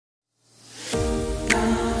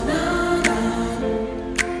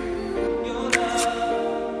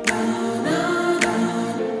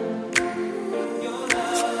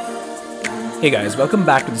Hey guys, welcome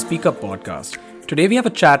back to the Speak Up podcast. Today we have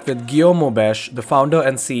a chat with Guillaume Maubeche, the founder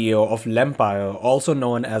and CEO of Lempire, also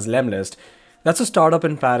known as Lemlist. That's a startup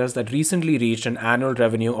in Paris that recently reached an annual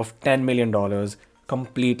revenue of $10 million,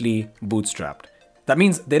 completely bootstrapped. That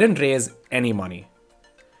means they didn't raise any money.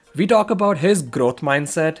 We talk about his growth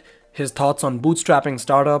mindset, his thoughts on bootstrapping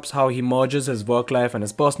startups, how he merges his work life and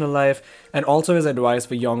his personal life, and also his advice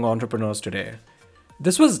for young entrepreneurs today.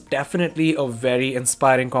 This was definitely a very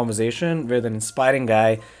inspiring conversation with an inspiring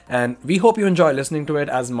guy, and we hope you enjoy listening to it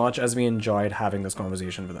as much as we enjoyed having this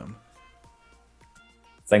conversation with him.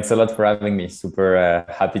 Thanks a lot for having me. Super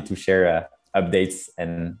happy to share updates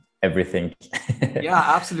and everything. Yeah,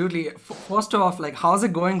 absolutely. First off, how's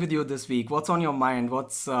it going with you this week? What's on your mind?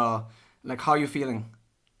 How are you feeling?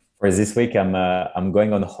 For this week, I'm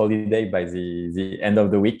going on holiday by the end of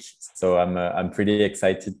the week, so I'm pretty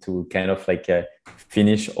excited to kind of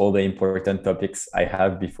finish all the important topics I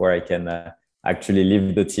have before I can actually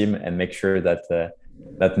leave the team and make sure that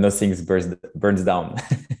that nothing burns down.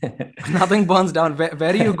 Nothing burns down.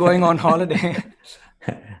 Where are you going on holiday?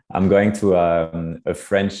 I'm going to a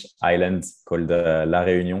French island called La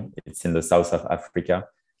Réunion. It's in the south of Africa.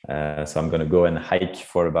 So I'm going to go and hike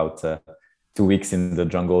for about 2 weeks in the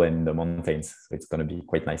jungle and in the mountains. So it's going to be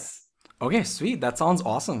quite nice. Okay, sweet. That sounds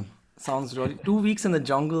awesome. Sounds really 2 weeks in the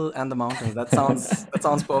jungle and the mountains. That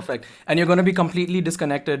sounds perfect. And you're going to be completely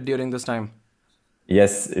disconnected during this time.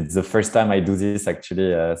 Yes, it's the first time I do this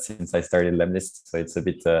actually since I started Lemlist. So it's a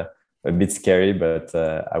bit scary, but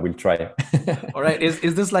I will try. All right.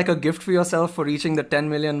 Is this like a gift for yourself for reaching the 10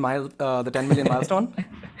 million milestone?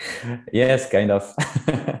 Yes, kind of.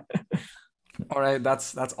 All right,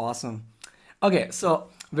 that's awesome. Okay, so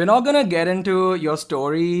we're not gonna get into your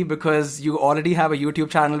story because you already have a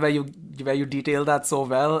YouTube channel where you detail that so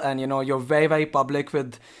well, and you're very public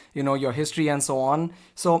with your history and so on.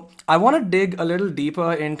 So I want to dig a little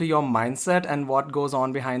deeper into your mindset and what goes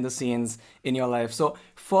on behind the scenes in your life. So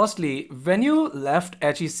firstly, when you left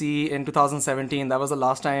HEC in 2017, that was the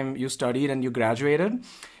last time you studied and you graduated.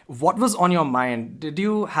 What was on your mind? Did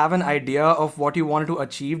you have an idea of what you wanted to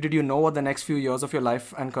achieve? Did you know what the next few years of your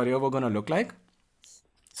life and career were going to look like?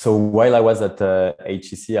 So while I was at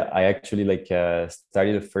HEC, I actually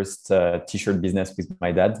started a first t-shirt business with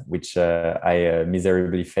my dad, which I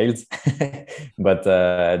miserably failed. But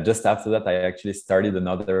just after that, I actually started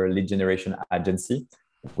another lead generation agency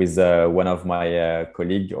with one of my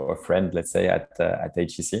colleague or friend, let's say, at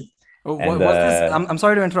HEC. Oh, And was this? I'm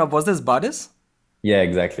sorry to interrupt. Was this Buddhist? yeah,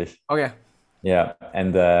 exactly. Okay. Yeah,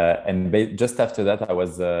 and just after that, I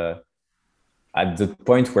was at the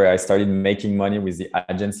point where I started making money with the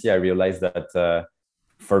agency. I realized that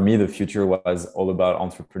for me, the future was all about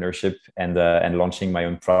entrepreneurship and launching my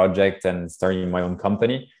own project and starting my own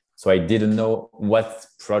company. So I didn't know what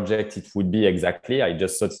project it would be exactly. I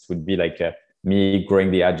just thought it would be me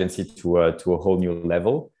growing the agency to a whole new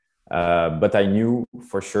level. But I knew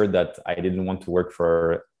for sure that I didn't want to work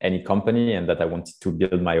for any company and that I wanted to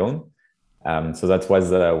build my own. So that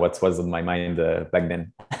was what was on my mind back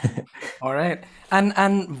then. All right.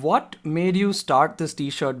 And what made you start this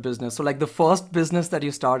t-shirt business? So like the first business that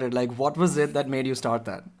you started, like what was it that made you start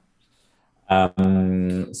that?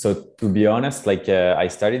 So to be honest, I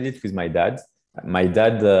started it with my dad. My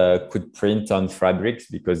dad could print on fabrics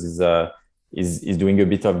because he's doing a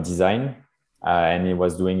bit of design, and he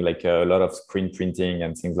was doing a lot of screen printing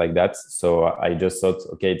and things like that. So I just thought,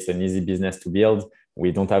 okay, it's an easy business to build.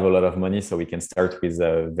 We don't have a lot of money, so we can start with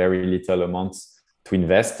very little amounts to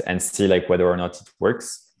invest and see whether or not it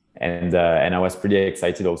works. And I was pretty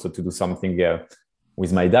excited also to do something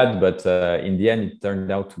with my dad, but in the end, it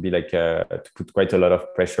turned out to be to put quite a lot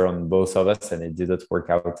of pressure on both of us, and it didn't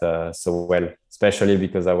work out so well, especially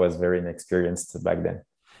because I was very inexperienced back then.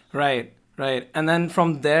 Right, right. And then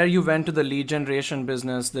from there you went to the lead generation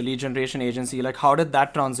business, the lead generation agency. Like how did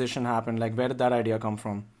that transition happen? Like where did that idea come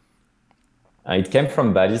from? It came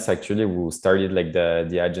from Badis actually, who started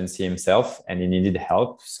the agency himself, and he needed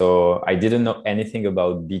help. So I didn't know anything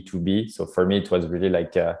about B2B. So for me, it was really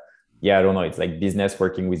yeah, I don't know. It's like business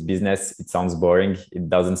working with business. It sounds boring. It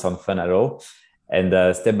doesn't sound fun at all. And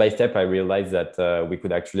step by step, I realized that we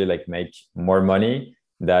could actually make more money.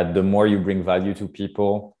 That the more you bring value to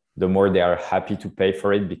people, the more they are happy to pay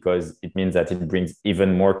for it because it means that it brings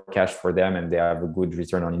even more cash for them, and they have a good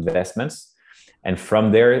return on investments. And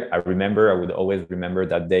from there, I would always remember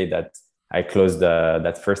that day that I closed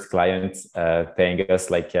that first client paying us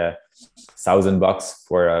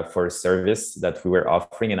 $1,000 for a service that we were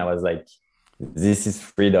offering. And I was like, this is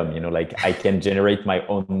freedom, I can generate my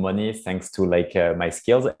own money thanks to my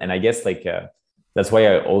skills. And I guess That's why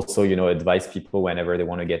I also, advise people whenever they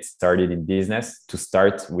want to get started in business to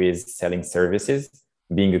start with selling services,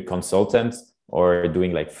 being a consultant or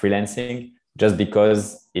doing like freelancing, just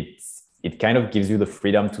because it kind of gives you the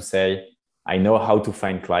freedom to say, I know how to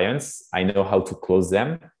find clients, I know how to close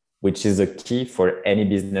them, which is a key for any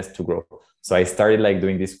business to grow. So I started like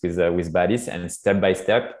doing this with Badis, and step by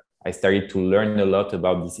step, I started to learn a lot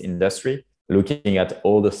about this industry, looking at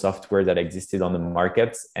all the software that existed on the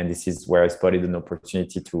market. And this is where I spotted an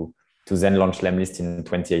opportunity to then launch Lemlist in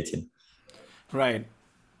 2018. Right.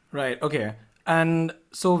 Right. Okay. And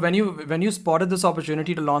so when you spotted this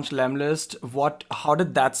opportunity to launch Lemlist, how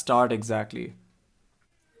did that start exactly?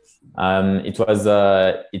 It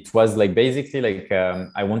was like basically like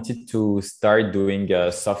I wanted to start doing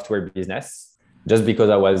a software business just because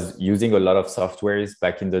I was using a lot of softwares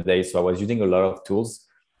back in the day. So I was using a lot of tools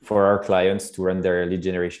for our clients to run their lead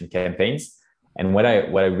generation campaigns. And what I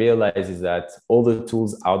realized is that all the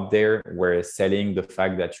tools out there were selling the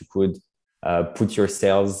fact that you could put your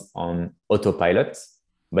sales on autopilot,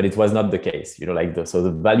 but it was not the case. Like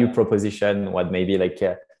the value proposition was maybe like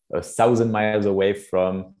 1,000 miles away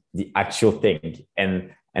from the actual thing. And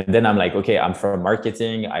then I'm like, okay, I'm from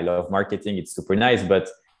marketing. I love marketing. It's super nice. But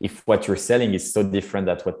if what you're selling is so different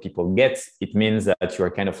than what people get, it means that you're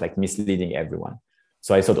kind of like misleading everyone.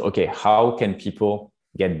 So I thought, okay, how can people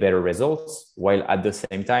get better results while at the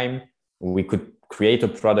same time we could create a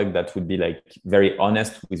product that would be like very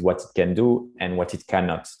honest with what it can do and what it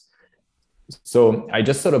cannot. So I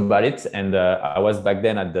just thought about it, and I was back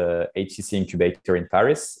then at the HCC incubator in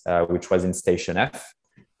Paris, which was in Station F.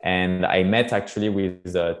 And I met actually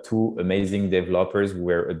with two amazing developers who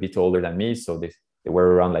were a bit older than me. So they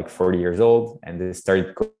were around like 40 years old, and they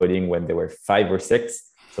started coding when they were 5 or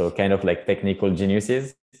 6. So kind of like technical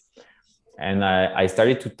geniuses. And I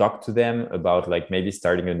started to talk to them about like maybe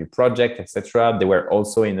starting a new project, etc. They were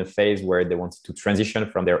also in a phase where they wanted to transition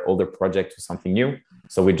from their older project to something new.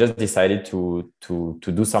 So we just decided to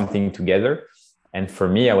do something together. And for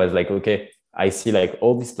me, I was like, okay, I see like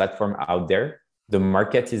all this platform out there. The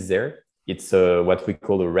market is there. It's what we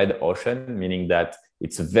call a red ocean, meaning that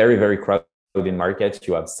it's a very, very crowded market.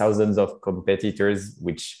 You have thousands of competitors,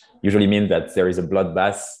 which usually means that there is a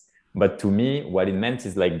bloodbath. But to me, what it meant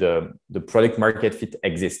is like the product market fit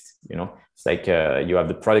exists. It's like you have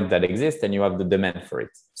the product that exists and you have the demand for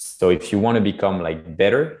it. So if you want to become like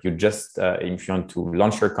better, if you want to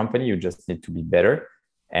launch your company, you just need to be better.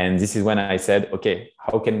 And this is when I said, okay,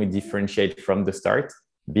 how can we differentiate from the start,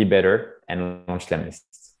 be better, and launch Lemlist?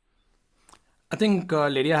 I think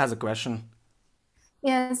Lydia has a question.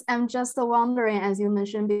 Yes, I'm just wondering, as you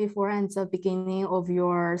mentioned before at the beginning of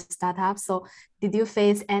your startup, so did you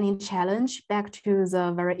face any challenge back to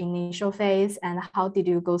the very initial phase, and how did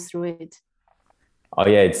you go through it? Oh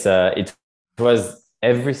yeah, it was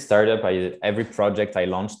every every project I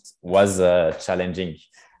launched was challenging.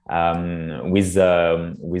 With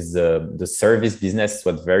the service business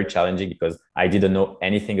was very challenging because I didn't know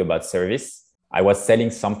anything about service. I was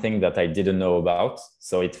selling something that I didn't know about.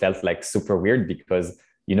 So it felt like super weird because,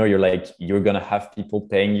 you're going to have people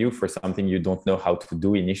paying you for something you don't know how to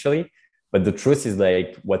do initially. But the truth is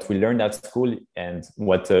like what we learned at school and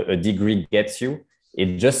what a degree gets you,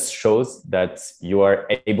 it just shows that you are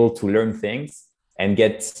able to learn things and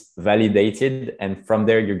get validated. And from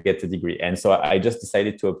there, you get a degree. And so I just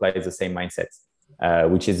decided to apply the same mindset,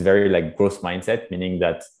 which is very like growth mindset, meaning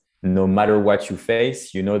that no matter what you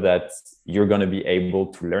face, you know that you're going to be able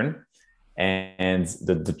to learn. And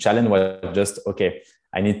the challenge was just, okay,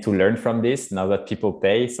 I need to learn from this now that people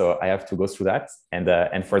pay. So I have to go through that.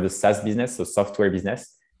 And for the SaaS business, so software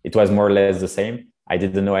business, it was more or less the same. I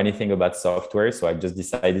didn't know anything about software. So I just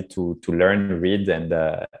decided to learn, read,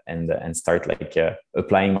 and start like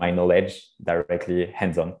applying my knowledge directly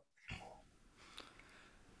hands-on.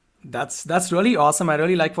 That's really awesome. I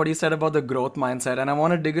really like what you said about the growth mindset, and I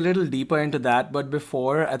want to dig a little deeper into that. But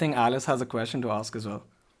before, I think Alice has a question to ask as well.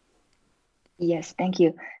 Yes, thank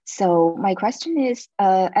you. So my question is,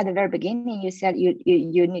 at the very beginning, you said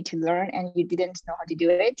you need to learn and you didn't know how to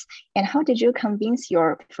do it. And how did you convince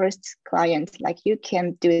your first client, like you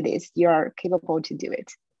can do this, you're capable to do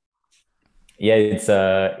it? Yeah, it's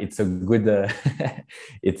a good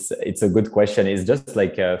it's a good question. It's just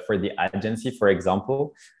like for the agency, for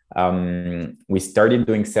example, we started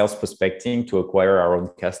doing sales prospecting to acquire our own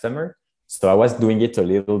customer. So I was doing it a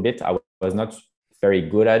little bit. I was not very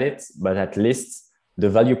good at it, but at least the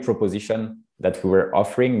value proposition that we were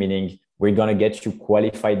offering, meaning we're going to get you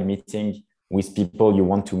qualified meeting with people you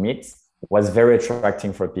want to meet, was very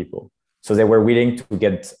attracting for people. So they were willing to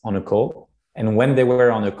get on a call. And when they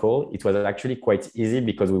were on a call, it was actually quite easy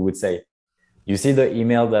because we would say, you see the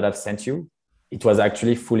email that I've sent you, it was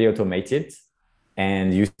actually fully automated.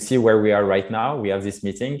 And you see where we are right now. We have this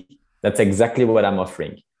meeting. That's exactly what I'm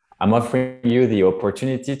offering. I'm offering you the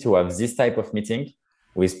opportunity to have this type of meeting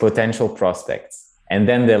with potential prospects. And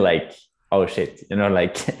then they're like, oh shit,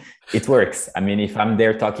 like it works. I mean, if I'm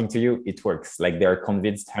there talking to you, it works. Like they're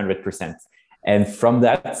convinced 100%. And from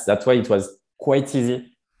that's why it was quite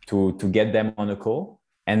easy to get them on a call.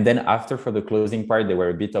 And then after, for the closing part, they were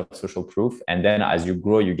a bit of social proof. And then as you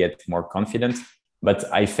grow, you get more confident. But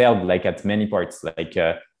I failed like at many parts. Like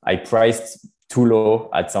I priced too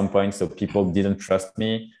low at some point, so people didn't trust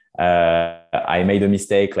me. I made a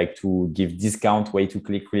mistake like to give discount way too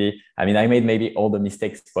quickly. I mean, I made maybe all the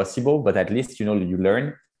mistakes possible, but at least, you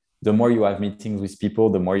learn. The more you have meetings with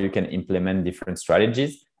people, the more you can implement different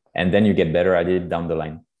strategies, and then you get better at it down the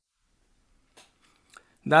line.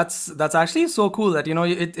 That's actually so cool that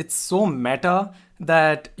it's so meta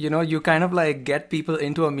that you kind of like get people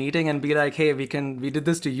into a meeting and be like, hey, we did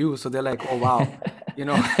this to you, so they're like, oh wow,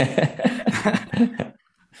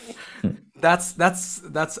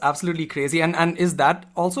 that's absolutely crazy. And is that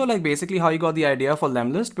also like basically how you got the idea for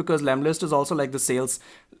Lemlist? Because Lemlist is also like the sales,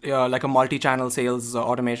 like a multi-channel sales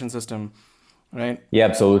automation system, right? Yeah,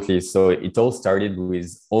 absolutely. So it all started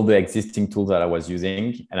with all the existing tools that I was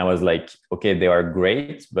using. And I was like, okay, they are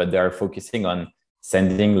great, but they are focusing on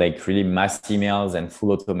sending like really mass emails and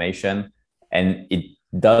full automation. And it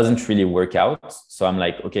doesn't really work out. So I'm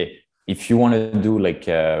like, okay, if you want to do like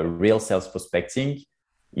real sales prospecting,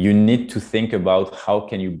 you need to think about how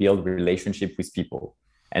can you build relationship with people.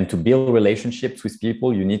 And to build relationships with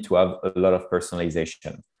people, you need to have a lot of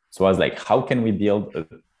personalization. So I was like, how can we build a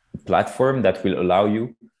platform that will allow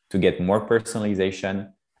you to get more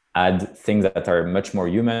personalization, add things that are much more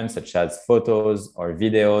human, such as photos or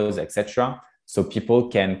videos, etc., so people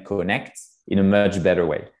can connect in a much better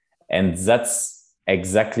way. And that's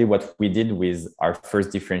exactly what we did with our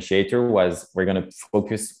first differentiator. Was we're going to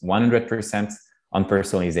focus 100% on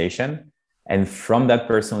personalization, and from that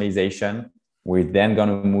personalization, we're then going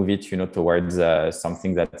to move it, towards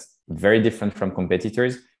something that's very different from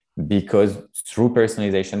competitors. Because through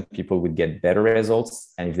personalization, people would get better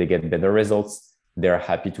results. And if they get better results, they're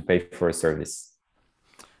happy to pay for a service.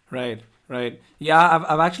 Right. Yeah,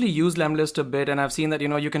 I've actually used Lemlist a bit, and I've seen that,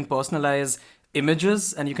 you can personalize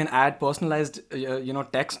images and you can add personalized,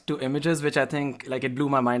 text to images, which I think like it blew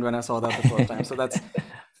my mind when I saw that the first time. So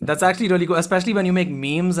that's actually really cool, especially when you make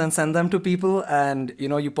memes and send them to people and,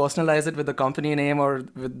 you personalize it with the company name or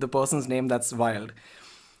with the person's name. That's wild.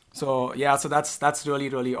 So yeah, so that's really,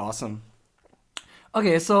 really awesome.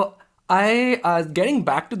 Okay, so getting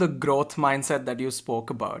back to the growth mindset that you spoke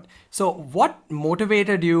about. So what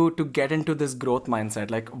motivated you to get into this growth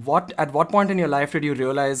mindset? Like at what point in your life did you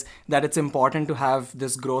realize that it's important to have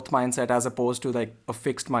this growth mindset as opposed to like a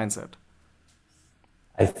fixed mindset?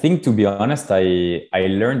 I think, to be honest, I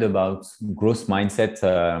learned about growth mindset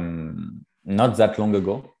not that long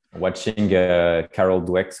ago, watching Carol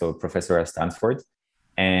Dweck, so professor at Stanford.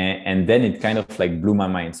 And then it kind of like blew my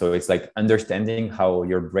mind. So it's like understanding how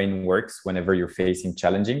your brain works whenever you're facing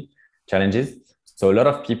challenges. So a lot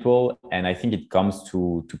of people, and I think it comes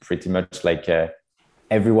to pretty much like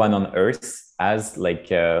everyone on earth, has like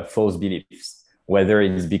false beliefs. Whether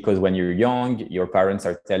it's because when you're young, your parents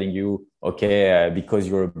are telling you, okay, because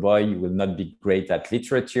you're a boy, you will not be great at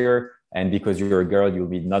literature. And because you're a girl, you'll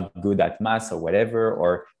be not good at math or whatever,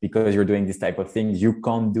 or because you're doing this type of things, you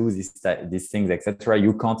can't do these things, etc.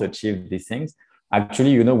 You can't achieve these things.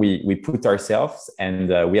 Actually, we put ourselves, and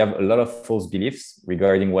we have a lot of false beliefs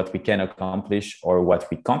regarding what we can accomplish or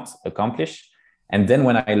what we can't accomplish. And then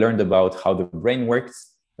when I learned about how the brain works,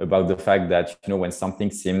 about the fact that, when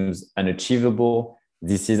something seems unachievable,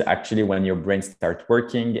 this is actually when your brain starts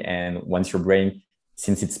working. And once your brain,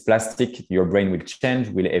 since it's plastic, your brain will change,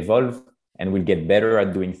 will evolve, and will get better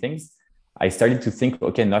at doing things. I started to think,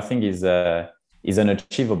 okay, nothing is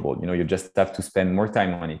unachievable. You just have to spend more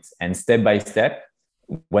time on it. And step by step,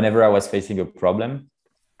 whenever I was facing a problem,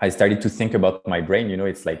 I started to think about my brain.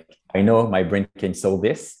 It's like, I know my brain can solve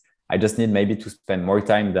this. I just need maybe to spend more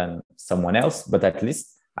time than someone else, but at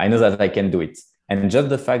least I know that I can do it. And just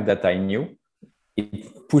the fact that I knew,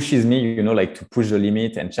 it pushes me, like to push the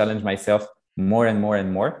limit and challenge myself more and more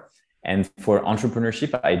and more. And for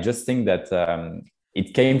entrepreneurship, I just think that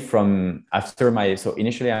it came from after so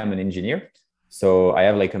initially I'm an engineer. So I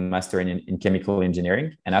have like a master in chemical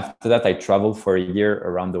engineering. And after that, I traveled for a year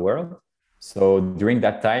around the world. So during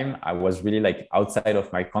that time, I was really like outside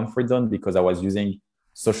of my comfort zone because I was using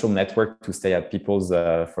social network to stay at people's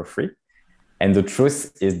for free. And the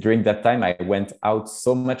truth is, during that time, I went out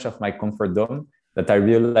so much of my comfort zone that I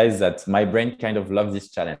realized that my brain kind of loves this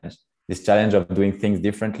challenge of doing things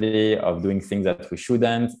differently, of doing things that we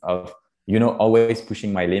shouldn't, of, always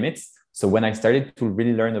pushing my limits. So when I started to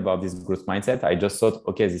really learn about this growth mindset, I just thought,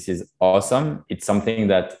 okay, this is awesome. It's something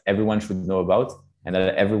that everyone should know about and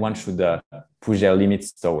that everyone should push their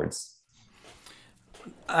limits towards.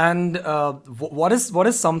 And what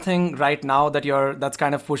is something right now that's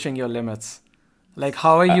kind of pushing your limits? Like,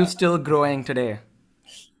 how are you still growing today?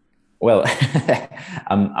 Well,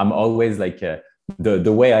 I'm always like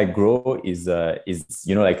the way I grow is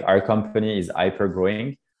like our company is hyper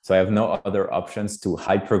growing, so I have no other options to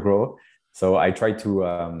hyper grow. So I try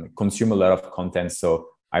to consume a lot of content. So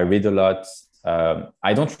I read a lot.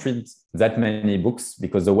 I don't read that many books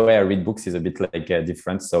because the way I read books is a bit like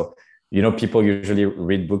different. So people usually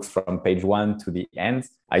read books from page 1 to the end.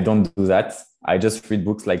 I don't do that. I just read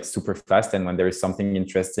books like super fast, and when there is something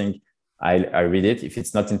interesting, I read it. If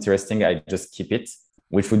it's not interesting, I just keep it,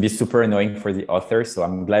 which would be super annoying for the author. So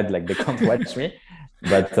I'm glad like they can't watch me.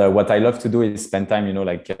 But what I love to do is spend time,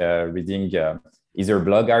 reading either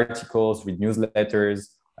blog articles, read newsletters,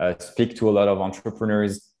 speak to a lot of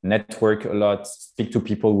entrepreneurs, network a lot, speak to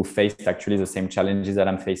people who face actually the same challenges that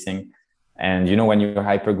I'm facing. And, when you're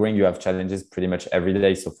hyper growing, you have challenges pretty much every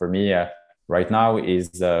day. So for me, right now is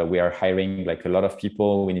we are hiring like a lot of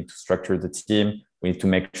people. We need to structure the team. We need to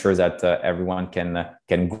make sure that everyone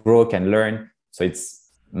can grow, can learn. So it's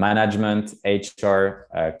management, HR,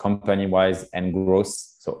 company-wise, and growth.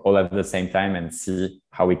 So all at the same time, and see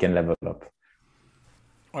how we can level up.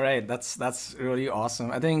 All right, that's really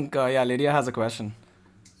awesome. I think Lydia has a question.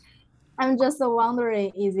 I'm just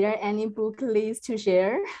wondering, is there any book list to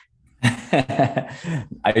share?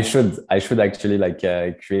 I should actually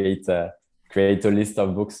create a list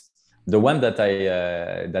of books. The one that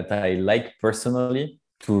I like personally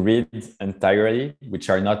to read entirely, which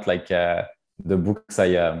are not like the books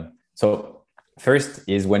so first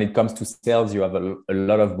is when it comes to sales, you have a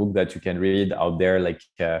lot of books that you can read out there. Like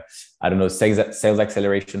I don't know, sales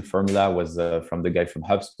acceleration formula was from the guy from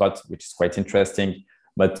HubSpot, which is quite interesting.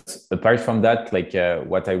 But apart from that,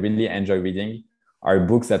 what I really enjoy reading are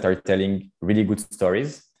books that are telling really good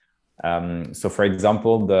stories. So for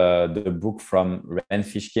example, the book from Rand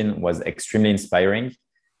Fishkin was extremely inspiring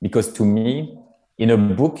because to me, in a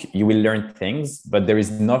book, you will learn things, but there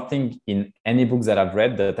is nothing in any books that I've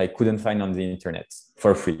read that I couldn't find on the internet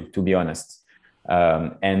for free, to be honest.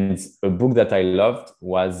 And a book that I loved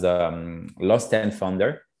was Lost and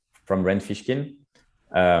Founder from Rand Fishkin,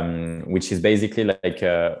 which is basically like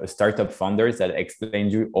a startup founders that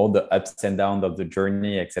explains you all the ups and downs of the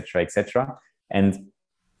journey, etc., etc. And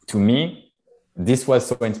to me, this was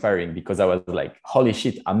so inspiring because I was like, holy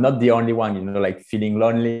shit, I'm not the only one, like feeling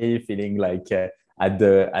lonely, feeling like at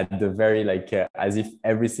the very as if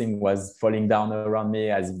everything was falling down around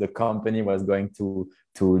me, as if the company was going to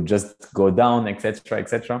just go down, etc.,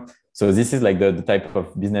 etc. So this is like the type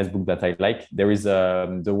of business book that I like. There is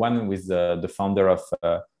the one with the founder of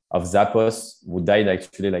Zappos, who died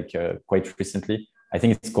actually quite recently. I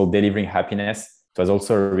think it's called Delivering Happiness. It was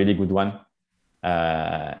also a really good one.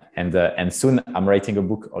 And soon I'm writing a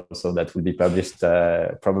book also that will be published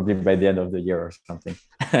probably by the end of the year or something.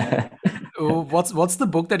 What's the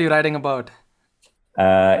book that you're writing about?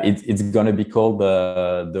 It's gonna be called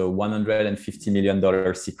the $150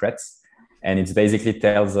 million Secrets. And it basically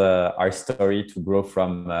tells our story to grow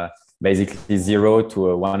from basically zero to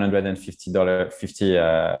a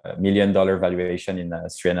 $50 million valuation in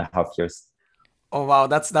 3.5 years. Oh wow,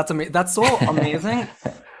 that's amazing. That's so amazing.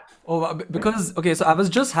 Oh, because okay, so I was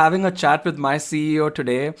just having a chat with my CEO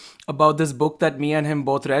today about this book that me and him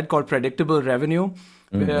both read called Predictable Revenue.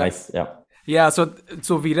 Nice, yeah. Yeah, so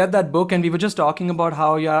we read that book and we were just talking about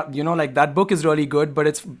how, that book is really good, but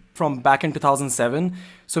it's from back in 2007.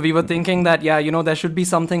 So we were thinking that, there should be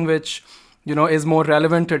something which, is more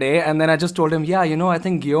relevant today. And then I just told him, I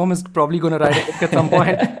think Guillaume is probably going to write a book at some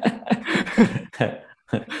point.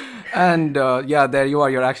 And there you are.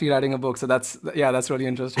 You're actually writing a book. So that's really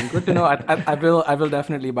interesting. Good to know. I will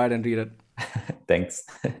definitely buy it and read it. Thanks.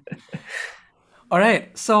 All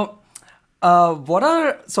right. So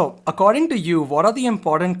according to you, what are the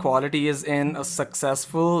important qualities in a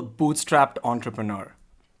successful bootstrapped entrepreneur?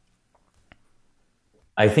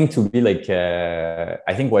 I think to be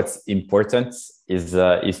I think what's important is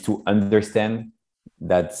to understand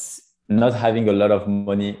that not having a lot of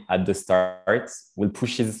money at the start will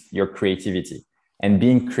pushes your creativity, and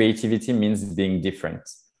being creativity means being different.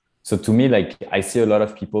 So to me, I see a lot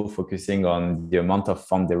of people focusing on the amount of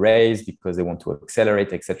fund they raise because they want to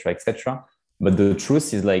accelerate, etc., etc. But the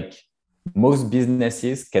truth is most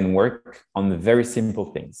businesses can work on very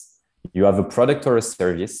simple things. You have a product or a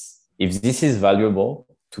service. If this is valuable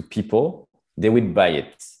to people, they will buy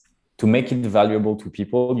it. To make it valuable to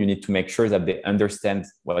people, you need to make sure that they understand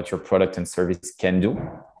what your product and service can do,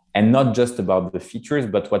 and not just about the features,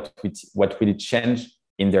 but what will it change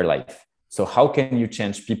in their life. So how can you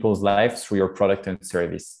change people's lives through your product and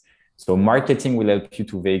service? So marketing will help you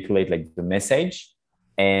to vehiculate like the message,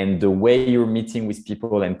 and the way you're meeting with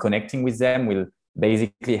people and connecting with them will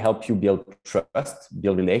basically help you build trust,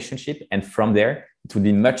 build relationship. And from there, it will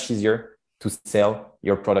be much easier to sell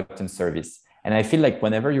your product and service. And I feel like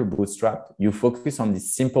whenever you're bootstrapped, you focus on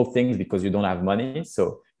these simple things because you don't have money.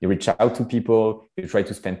 So you reach out to people, you try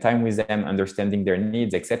to spend time with them, understanding their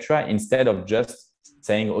needs, etc. Instead of just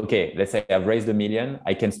saying, okay, let's say I've raised $1 million,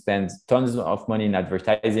 I can spend tons of money in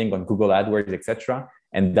advertising on Google AdWords, etc.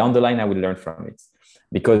 And down the line, I will learn from it.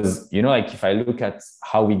 Because, you know, like if I look at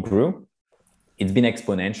how we grew, it's been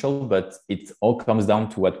exponential, but it all comes down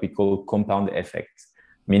to what we call compound effect.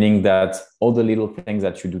 Meaning that all the little things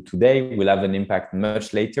that you do today will have an impact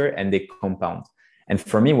much later, and they compound. And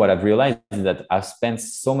for me, what I've realized is that I've spent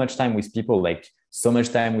so much time with people, like so much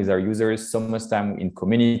time with our users, so much time in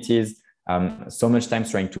communities, so much time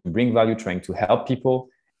trying to bring value, trying to help people.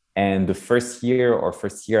 And the first year or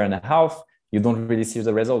first year and a half, you don't really see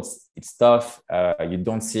the results. It's tough. You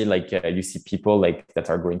don't see you see people like that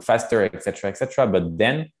are growing faster, etc., etc. But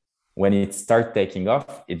then when it starts taking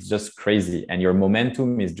off, it's just crazy, and your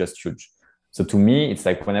momentum is just huge. So to me, it's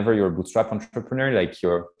like whenever you're a bootstrap entrepreneur, like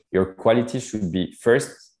your quality should be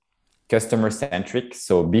first customer centric.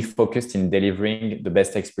 So be focused in delivering the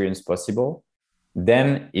best experience possible.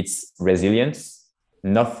 Then it's resilience.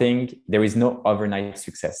 There is no overnight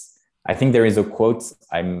success. I think there is a quote,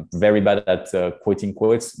 I'm very bad at quoting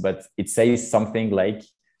quotes, but it says something like,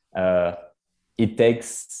 it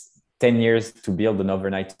takes 10 years to build an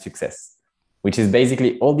overnight success, which is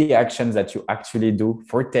basically all the actions that you actually do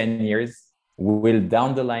for 10 years will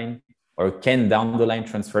down the line or can down the line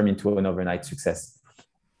transform into an overnight success.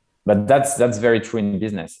 But that's very true in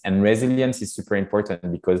business. And resilience is super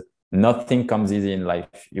important because nothing comes easy in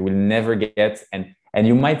life. You will never get, and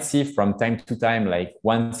you might see from time to time, like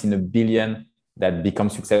once in a billion that become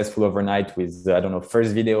successful overnight with,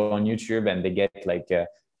 first video on YouTube, and they get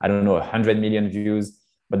 100 million views.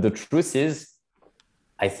 But the truth is,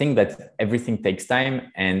 I think that everything takes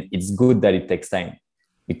time, and it's good that it takes time,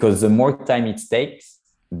 because the more time it takes,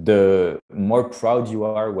 the more proud you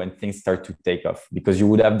are when things start to take off, because you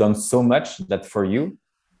would have done so much that for you,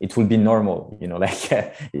 it will be normal,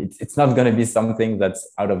 it's not going to be something that's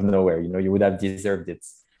out of nowhere, you would have deserved it.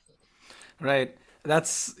 Right.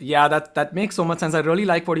 That makes so much sense. I really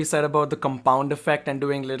like what you said about the compound effect and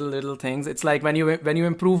doing little things. It's like when you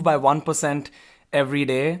improve by 1% every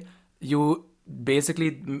day, you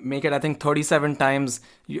basically make it, I think, 37 times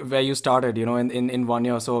where you started, in 1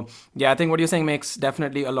 year. So yeah, I think what you're saying makes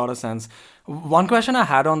definitely a lot of sense. One question I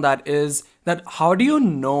had on that is that how do you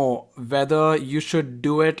know whether you should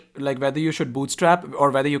do it, like whether you should bootstrap or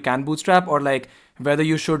whether you can bootstrap, or like whether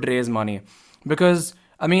you should raise money? Because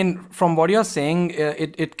I mean, from what you're saying,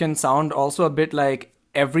 it can sound also a bit like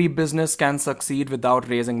every business can succeed without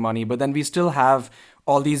raising money, but then we still have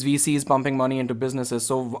all these VCs pumping money into businesses.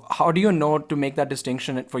 So how do you know to make that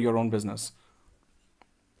distinction for your own business?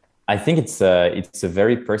 I think it's a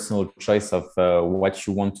very personal choice of what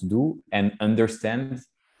you want to do, and understand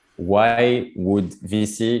why would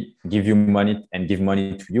VC give you money and give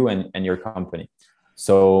money to you and your company.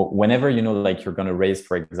 So whenever, you're going to raise,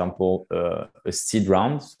 for example, a seed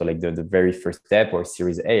round, so like the very first step or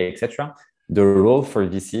Series A, etc., the role for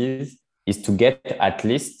VCs is to get at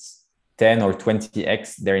least 10 or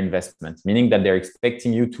 20x their investment, meaning that they're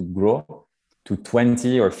expecting you to grow to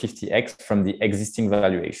 20 or 50x from the existing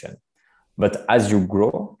valuation. But as you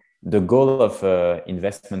grow, the goal of an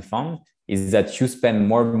investment fund is that you spend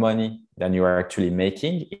more money than you are actually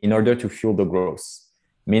making in order to fuel the growth.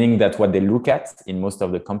 Meaning that what they look at in most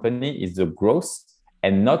of the company is the growth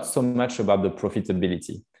and not so much about the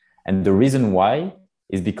profitability. And the reason why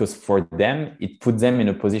is because for them, it puts them in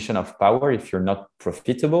a position of power if you're not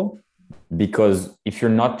profitable. Because if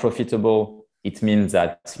you're not profitable, it means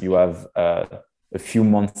that you have a few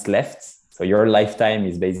months left. So your lifetime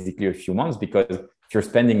is basically a few months, because if you're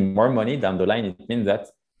spending more money down the line, it means that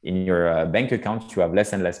in your bank account, you have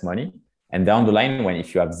less and less money. And down the line,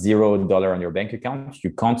 if you have $0 on your bank account,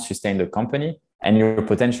 you can't sustain the company and you're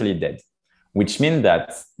potentially dead, which means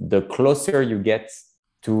that the closer you get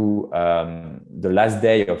to the last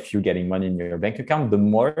day of you getting money in your bank account, the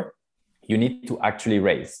more you need to actually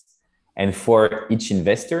raise. And for each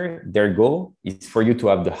investor, their goal is for you to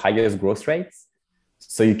have the highest growth rates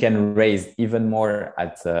so you can raise even more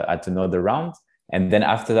at another round. And then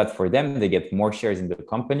after that, for them, they get more shares in the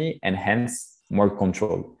company and hence more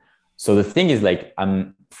control. So the thing is like,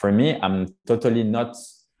 for me, I'm totally not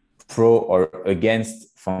pro or against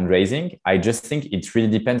fundraising. I just think it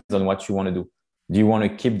really depends on what you want to do. Do you want to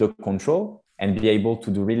keep the control and be able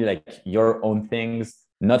to do really like your own things,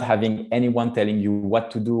 not having anyone telling you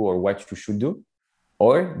what to do or what you should do?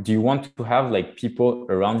 Or do you want to have like people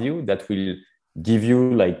around you that will give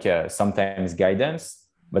you like sometimes guidance,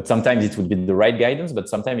 but sometimes it would be the right guidance, but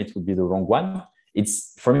sometimes it would be the wrong one.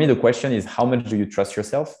 It's, for me, the question is, how much do you trust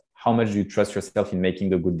yourself? How much do you trust yourself in making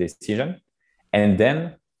the good decision? And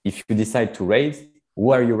then if you decide to raise,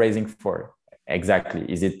 who are you raising for? Exactly.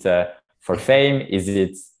 Is it for fame? Is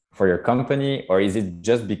it for your company? Or is it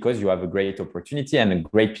just because you have a great opportunity and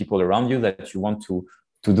great people around you that you want to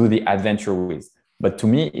do the adventure with? But to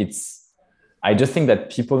me, I just think that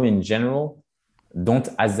people in general don't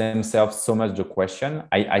ask themselves so much the question.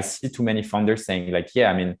 I see too many founders saying like,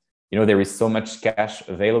 yeah, I mean, you know, there is so much cash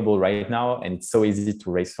available right now and it's so easy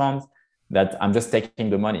to raise funds that I'm just taking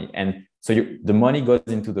the money. And so the money goes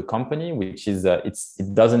into the company, which is,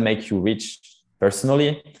 it doesn't make you rich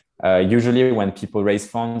personally. Usually when people raise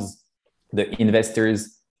funds, the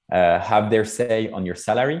investors have their say on your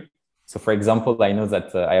salary. So for example, I know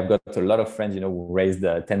that I have got a lot of friends, you know, who raised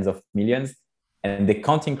tens of millions and they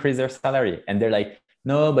can't increase their salary. And they're like,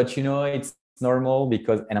 no, but you know, it's normal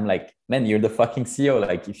because, and I'm like, man, you're the fucking CEO.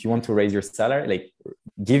 Like if you want to raise your salary, like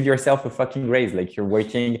give yourself a fucking raise. Like you're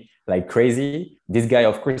working like crazy. This guy,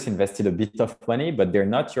 of course, invested a bit of money, but they're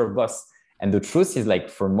not your boss. And the truth is like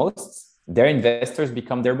for most, their investors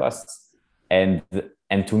become their boss. And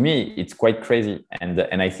to me, it's quite crazy. And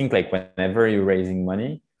I think like whenever you're raising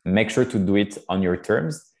money, make sure to do it on your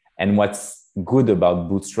terms. And what's good about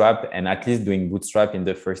Bootstrap, and at least doing Bootstrap in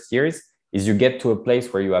the first years, is you get to a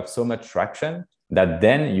place where you have so much traction that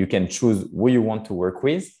then you can choose who you want to work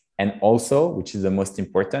with. And also, which is the most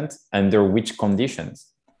important, under which conditions,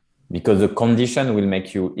 because the condition will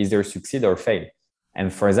make you either succeed or fail.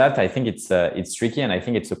 And for that, I think it's tricky. And I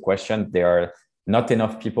think it's a question. There are not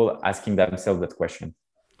enough people asking themselves that question.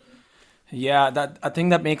 Yeah, I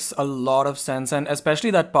think that makes a lot of sense. And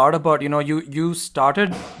especially that part about, you know, you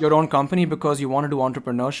started your own company because you want to do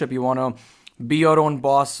entrepreneurship. You want to be your own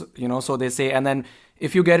boss, you know, so they say. And then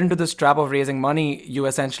if you get into this trap of raising money, you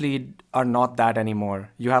essentially are not that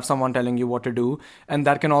anymore. You have someone telling you what to do. And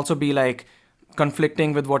that can also be like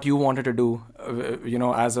conflicting with what you wanted to do, you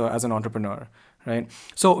know, as an entrepreneur, right?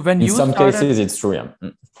 So when In you some started, cases, it's true.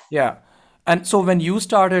 Yeah. yeah. And so when you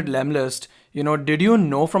started Lemlist, you know, did you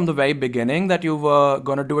know from the very beginning that you were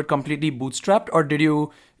going to do it completely bootstrapped, or did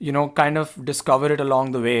you, you know, kind of discover it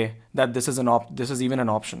along the way that this is even an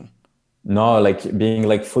option? No, like being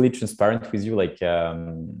like fully transparent with you, like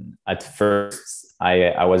at first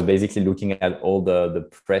I was basically looking at all the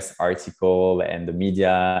press article and the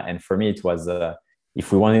media. And for me, it was,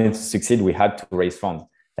 if we wanted to succeed, we had to raise funds.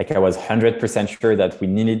 Like I was 100% sure that we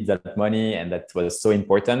needed that money and that was so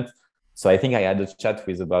important. So I think I had a chat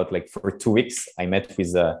with about like for 2 weeks, I met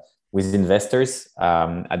with investors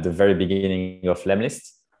at the very beginning of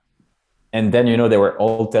Lemlist. And then, you know, they were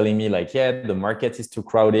all telling me like, yeah, the market is too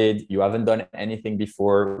crowded. You haven't done anything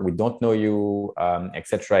before. We don't know you, et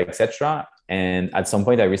cetera, et cetera. And at some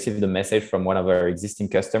point I received a message from one of our existing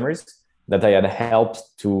customers that I had helped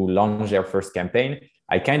to launch their first campaign.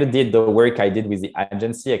 I kind of did the work I did with the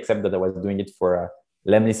agency, except that I was doing it for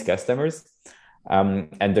Lemlist customers.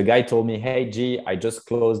 And the guy told me, hey, G, I just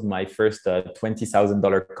closed my first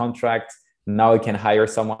 $20,000 contract. Now I can hire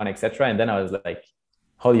someone, et cetera. And then I was like,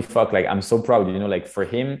 holy fuck, like I'm so proud, you know, like for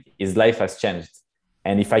him, his life has changed.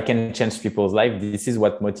 And if I can change people's life, this is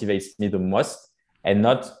what motivates me the most, and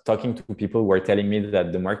not talking to people who are telling me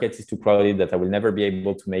that the market is too crowded, that I will never be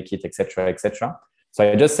able to make it, et cetera, et cetera. So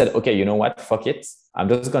I just said, okay, you know what, fuck it. I'm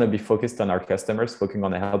just going to be focused on our customers, focusing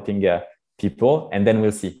on helping people, and then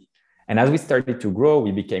we'll see. And as we started to grow,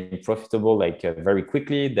 we became profitable like very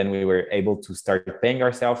quickly. Then we were able to start paying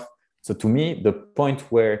ourselves. So to me, the point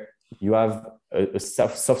where you have a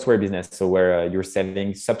software business, so where you're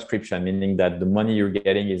selling subscription, meaning that the money you're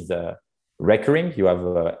getting is recurring, you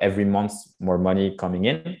have every month more money coming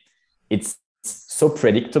in. It's so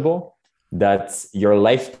predictable that your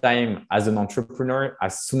lifetime as an entrepreneur,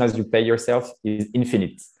 as soon as you pay yourself, is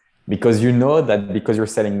infinite, because you know that because you're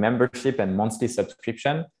selling membership and monthly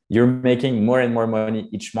subscription, you're making more and more money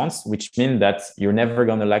each month, which means that you're never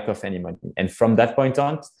going to lack of any money. And from that point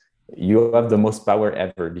on, you have the most power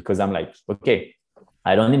ever, because I'm like, okay,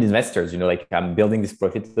 I don't need investors, you know, like I'm building this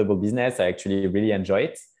profitable business. I actually really enjoy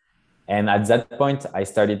it. And at that point, I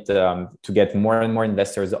started to get more and more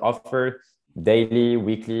investors offer daily,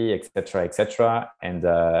 weekly, etc., etc. And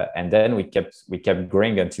then we kept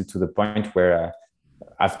growing until to the point where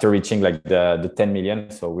after reaching like the 10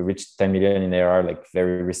 million, so we reached 10 million in ARR like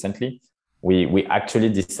very recently. We actually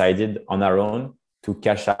decided on our own to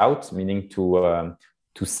cash out, meaning to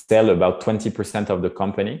sell about 20% of the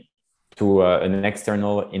company to an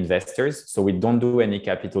external investors. So we don't do any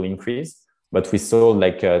capital increase, but we sold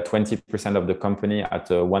like 20% of the company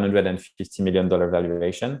at a $150 million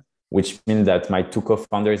valuation, which means that my two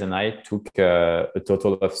co-founders and I took a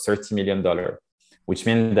total of $30 million, which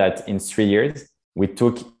means that in 3 years, we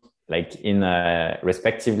took like in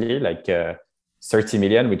respectively like 30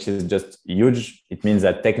 million, which is just huge. It means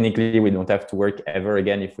that technically we don't have to work ever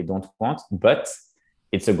again if we don't want, but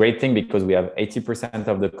it's a great thing because we have 80%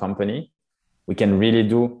 of the company. We can really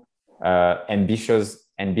do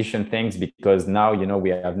ambition things because now, you know, we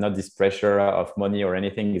have not this pressure of money or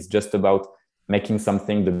anything. It's just about making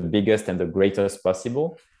something the biggest and the greatest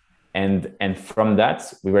possible. And from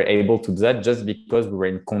that, we were able to do that just because we were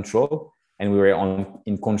in control and we were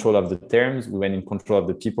in control of the terms. We were in control of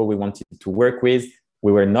the people we wanted to work with.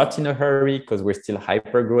 We were not in a hurry because we're still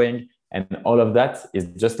hyper growing. And all of that is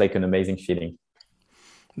just like an amazing feeling.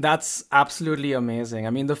 That's absolutely amazing. I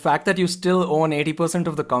mean, the fact that you still own 80%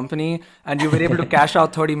 of the company and you were able to cash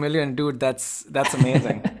out 30 million, dude, that's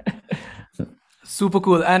amazing. Super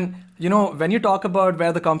cool. And, you know, when you talk about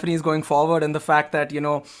where the company is going forward and the fact that, you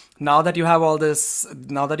know, now that you have all this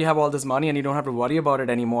money and you don't have to worry about it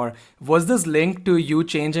anymore, was this linked to you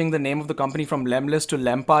changing the name of the company from Lemlist to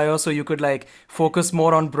Lempire so you could like focus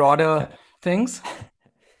more on broader things?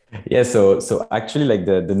 Yeah, so actually, like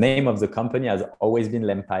the name of the company has always been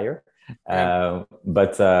Lempire,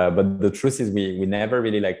 but the truth is we never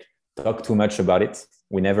really like talk too much about it.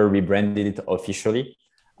 We never rebranded it officially.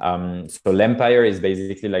 So Lempire is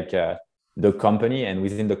basically like the company, and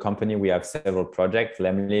within the company we have several projects: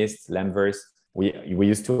 Lemlist, Lemverse. We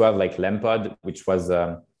used to have like Lempod, which was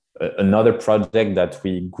another project that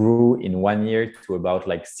we grew in 1 year to about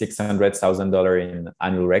like $600,000 in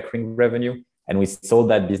annual recurring revenue. And we sold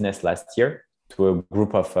that business last year to a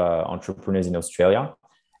group of entrepreneurs in Australia.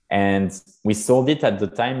 And we sold it at the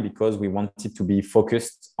time because we wanted to be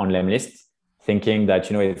focused on Lemlist, thinking that,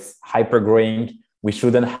 you know, it's hyper growing. We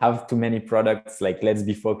shouldn't have too many products, like let's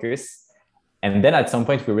be focused. And then at some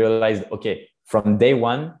point we realized, okay, from day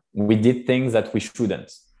one, we did things that we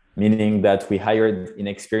shouldn't, meaning that we hired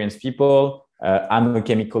inexperienced people. I'm a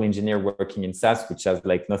chemical engineer working in SaaS, which has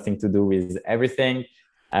like nothing to do with everything.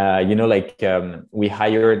 You know, like we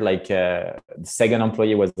hired like the second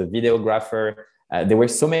employee was a videographer. There were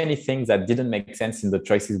so many things that didn't make sense in the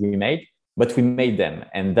choices we made, but we made them.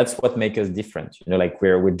 And that's what makes us different. You know, like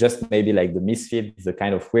we're just maybe like the misfits, the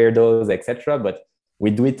kind of weirdos, etc. But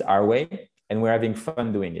we do it our way and we're having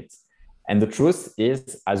fun doing it. And the truth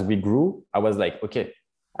is, as we grew, I was like, okay,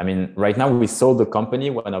 I mean, right now we sold the company,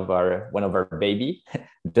 one of our baby,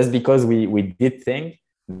 just because we did things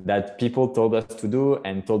that people told us to do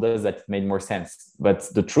and told us that it made more sense. But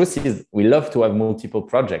the truth is we love to have multiple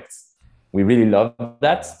projects. We really love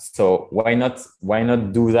that. So why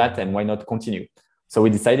not do that and why not continue? So we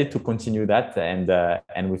decided to continue that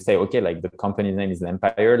and we say, okay, like the company name is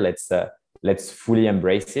Lempire. Let's fully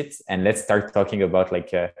embrace it and let's start talking about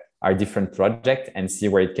like our different project and see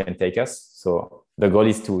where it can take us. So the goal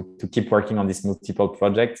is to keep working on this multiple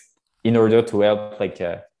projects in order to help like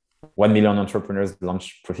 1 million entrepreneurs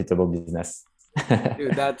launch profitable business.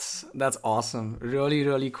 Dude, that's awesome. Really,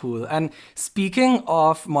 really cool. And speaking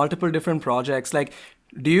of multiple different projects, like,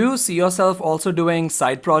 do you see yourself also doing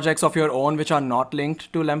side projects of your own which are not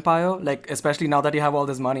linked to Lempire? Like, especially now that you have all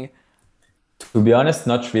this money? To be honest,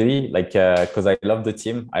 not really. Like, because I love the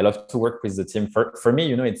team. I love to work with the team. For me,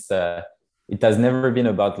 you know, it has never been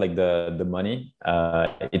about like the money.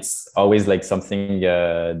 It's always like something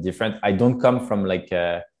different. I don't come from like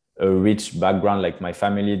a rich background. Like my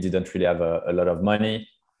family didn't really have a lot of money.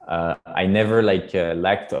 I never like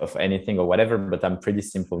lacked of anything or whatever, but I'm a pretty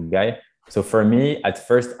simple guy. So for me, at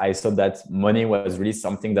first, I thought that money was really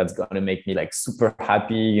something that's going to make me like super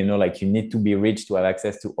happy. You know, like you need to be rich to have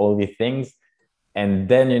access to all these things. And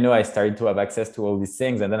then, you know, I started to have access to all these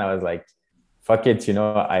things. And then I was like, fuck it, you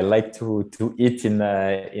know, I like to eat in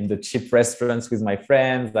the cheap restaurants with my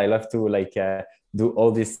friends. I love to like do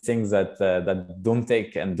all these things that don't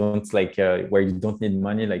take and don't like where you don't need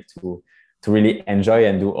money, like to really enjoy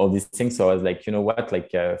and do all these things. So I was like, you know what,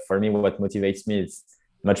 like for me, what motivates me is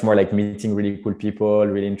much more like meeting really cool people,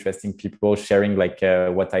 really interesting people, sharing like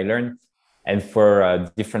what I learned. And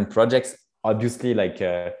for different projects, obviously like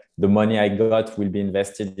the money I got will be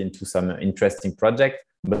invested into some interesting project.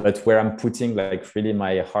 But where I'm putting like really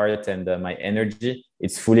my heart and my energy,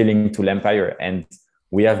 it's fully linked to Lempire. And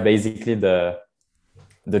we have basically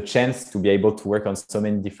the chance to be able to work on so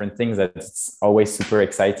many different things that it's always super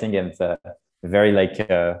exciting and very like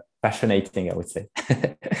passionating, I would say.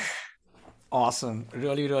 Awesome.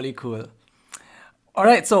 Really, really cool. All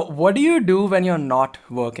right. So what do you do when you're not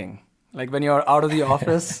working? Like when you're out of the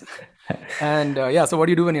office? And so what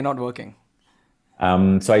do you do when you're not working?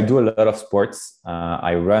 So I do a lot of sports.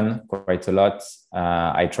 I run quite a lot.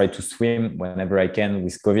 I try to swim whenever I can.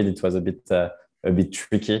 With COVID, it was a bit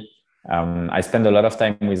tricky. I spend a lot of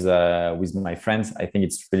time with my friends. I think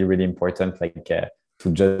it's really, really important, like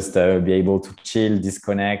to just be able to chill,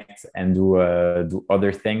 disconnect, and do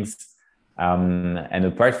other things. And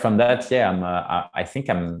apart from that, yeah, I think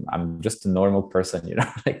I'm just a normal person, you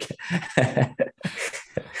know, like.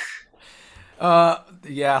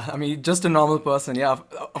 Yeah, I mean, just a normal person. Yeah,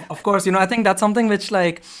 of course, I think that's something which,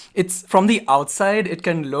 like, it's from the outside, it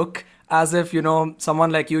can look as if,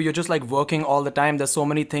 someone like you're just like working all the time. There's so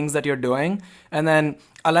many things that you're doing. And then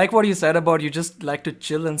I like what you said about you just like to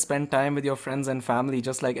chill and spend time with your friends and family,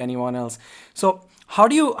 just like anyone else. So how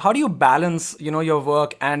do you balance, your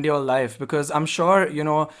work and your life? Because I'm sure,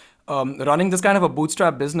 running this kind of a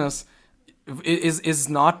bootstrap business is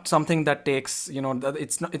not something that takes,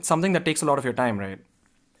 it's something that takes a lot of your time, right?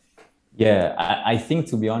 Yeah, I think,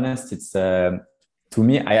 to be honest, it's to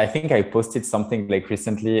me, I think I posted something like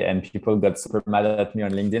recently and people got super mad at me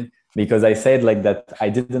on LinkedIn because I said like that I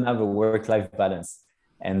didn't have a work-life balance.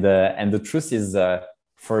 And the truth is,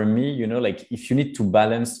 for me, like if you need to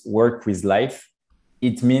balance work with life,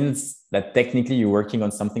 it means that technically you're working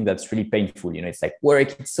on something that's really painful. It's like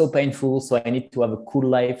work, it's so painful. So I need to have a cool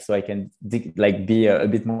life so I can be a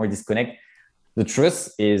bit more disconnect. The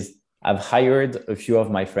truth is I've hired a few of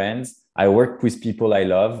my friends. I work with people I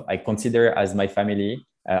love. I consider as my family.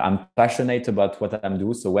 I'm passionate about what I'm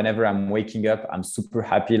doing. So whenever I'm waking up, I'm super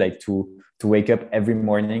happy like to wake up every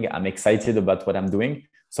morning. I'm excited about what I'm doing.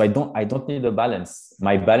 So I don't need a balance.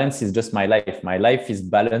 My balance is just my life. My life is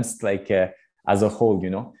balanced like as a whole,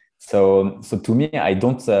 So to me, I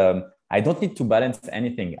don't need to balance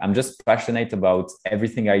anything. I'm just passionate about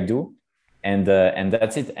everything I do, and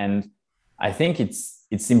that's it. And I think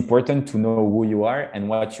it's important to know who you are and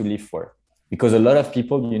what you live for, because a lot of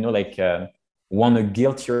people, want to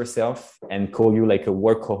guilt yourself and call you like a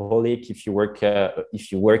workaholic if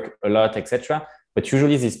you work a lot, etc. But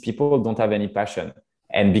usually these people don't have any passion,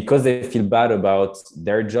 and because they feel bad about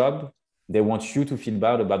their job, they want you to feel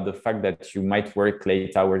bad about the fact that you might work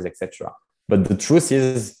late hours, etc. But the truth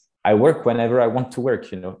is, I work whenever I want to work.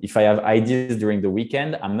 If I have ideas during the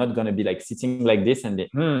weekend, I'm not going to be like sitting like this and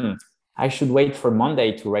I should wait for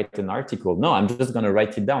Monday to write an article. No, I'm just going to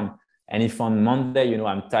write it down. And if on Monday,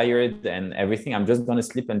 I'm tired and everything, I'm just going to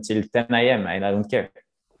sleep until 10 a.m. and I don't care.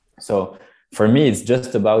 So for me, it's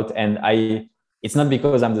just about, it's not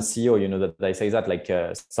because I'm the CEO, that I say that. Like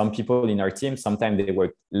some people in our team, sometimes they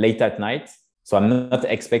work late at night. So I'm not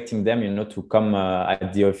expecting them, to come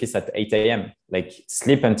at the office at 8 a.m. Like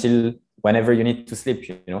sleep until whenever you need to sleep,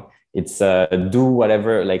 It's do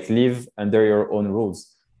whatever, like live under your own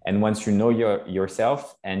rules. And once you know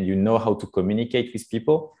yourself and you know how to communicate with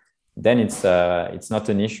people, then it's not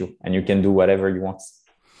an issue and you can do whatever you want.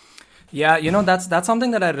 Yeah, that's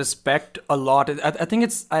something that I respect a lot. I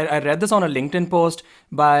think I read this on a LinkedIn post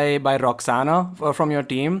by Roxana from your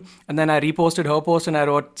team, and then I reposted her post and I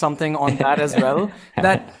wrote something on that as well.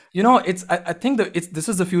 That I think this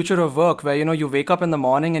is the future of work, where you wake up in the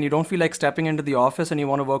morning and you don't feel like stepping into the office and you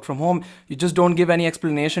want to work from home. You just don't give any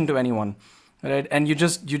explanation to anyone, right? And you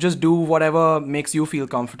just do whatever makes you feel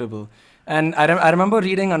comfortable. And I remember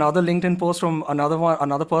reading another LinkedIn post from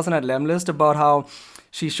another person at Lemlist about how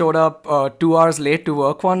she showed up 2 hours late to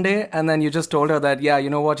work one day, and then you just told her that, yeah, you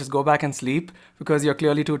know what, just go back and sleep because you're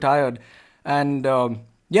clearly too tired. And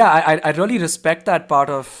I really respect that part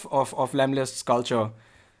of Lemlist's culture,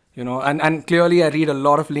 and clearly I read a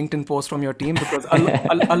lot of LinkedIn posts from your team because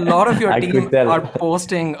a lot of your team are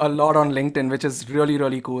posting a lot on LinkedIn, which is really,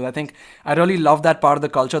 really cool. I think I really love that part of the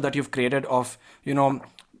culture that you've created of,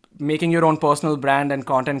 making your own personal brand and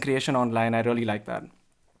content creation online. I really like that.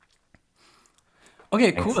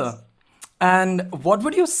 Okay, cool. And what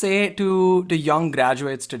would you say to the young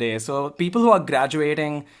graduates today? So people who are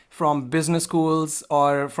graduating from business schools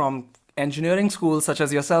or from engineering schools such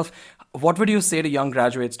as yourself, what would you say to young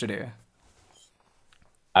graduates today?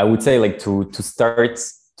 I would say like to start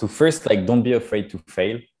to first, like, don't be afraid to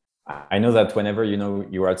fail. I know that whenever,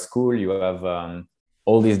 you're at school, you have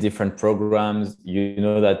all these different programs. You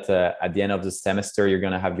know that at the end of the semester, you're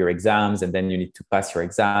going to have your exams, and then you need to pass your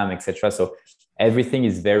exam, etc. So everything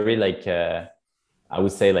is very like, I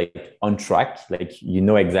would say, like on track. Like you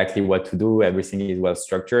know exactly what to do. Everything is well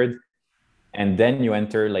structured. And then you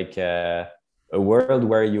enter like a world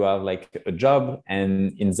where you have like a job, and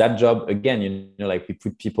in that job, again, you know, like we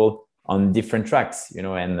put people on different tracks, you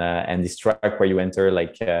know, and this track where you enter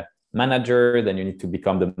like a manager, then you need to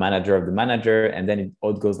become the manager of the manager, and then it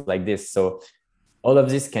all goes like this. So all of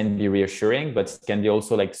this can be reassuring, but it can be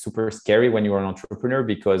also like super scary when you're an entrepreneur,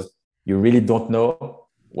 because you really don't know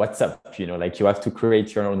what's up, you know, like you have to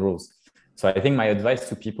create your own rules. So I think my advice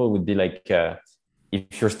to people would be like,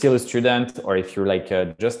 if you're still a student, or if you're like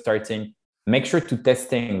just starting, make sure to test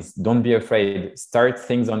things. Don't be afraid. Start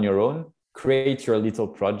things on your own, create your little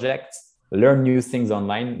projects, learn new things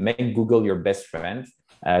online, make Google your best friend.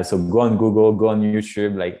 So go on Google, go on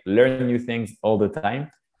YouTube, like learn new things all the time,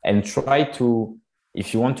 and try to,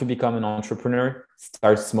 if you want to become an entrepreneur,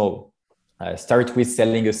 start small. Start with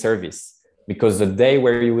selling a service, because the day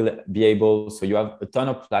where you will be able, so you have a ton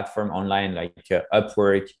of platform online like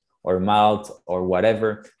Upwork or Malt or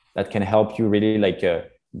whatever that can help you really like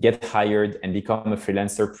get hired and become a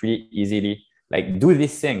freelancer pretty easily. Like do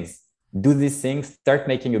these things, start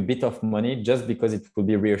making a bit of money, just because it will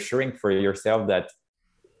be reassuring for yourself that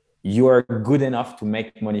you are good enough to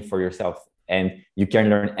make money for yourself, and you can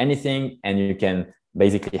learn anything, and you can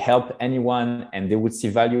basically help anyone, and they would see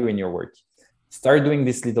value in your work. Start doing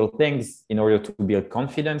these little things in order to build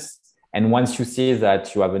confidence. And once you see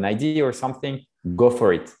that you have an idea or something, go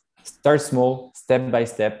for it. Start small, step by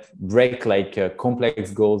step, break like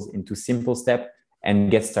complex goals into simple steps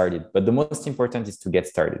and get started. But the most important is to get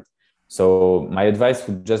started. So my advice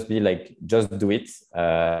would just be like, just do it.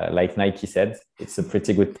 Like Nike said, it's a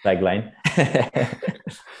pretty good tagline.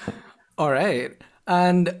 All right.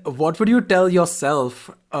 And what would you tell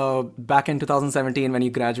yourself back in 2017 when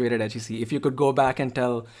you graduated HEC? If you could go back and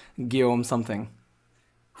tell Guillaume something.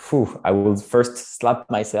 I would first slap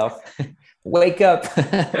myself. Wake up.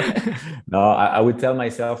 No, I would tell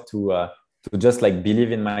myself to just like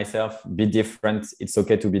believe in myself, be different. It's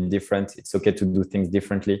okay to be different. It's okay to do things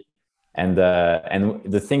differently. And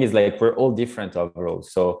the thing is, like, we're all different overall.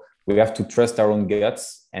 So we have to trust our own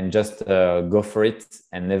guts and just go for it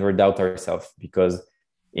and never doubt ourselves, because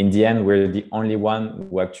in the end, we're the only one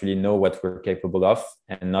who actually know what we're capable of,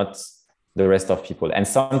 and not the rest of people. And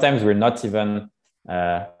sometimes we're not even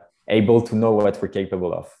able to know what we're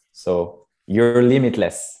capable of. So you're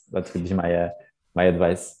limitless. That would be my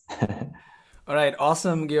advice. All right.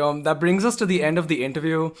 Awesome, Guillaume. That brings us to the end of the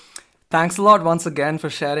interview. Thanks a lot once again for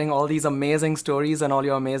sharing all these amazing stories and all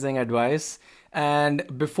your amazing advice.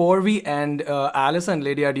 And before we end, Alice and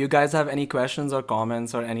Lydia, do you guys have any questions or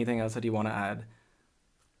comments or anything else that you want to add?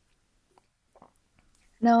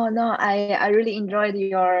 No, I really enjoyed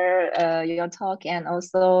your talk, and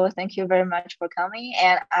also thank you very much for coming.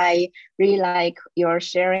 And I really like your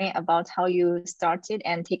sharing about how you started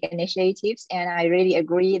and take initiatives. And I really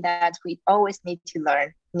agree that we always need to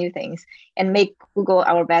learn new things and make Google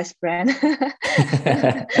our best friend.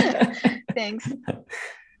 Thanks.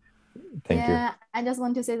 Thank you. I just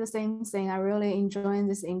want to say the same thing. I really enjoyed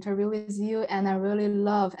this interview with you, and I really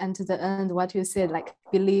love, and to the end, what you said, like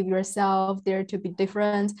believe yourself, dare to be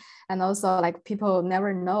different, and also like people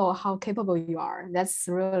never know how capable you are. That's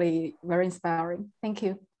really very inspiring. Thank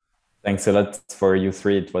you. Thanks a lot for you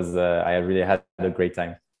three. It was I really had a great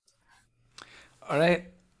time. All right.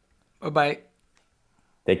 Bye-bye.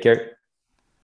 Take care.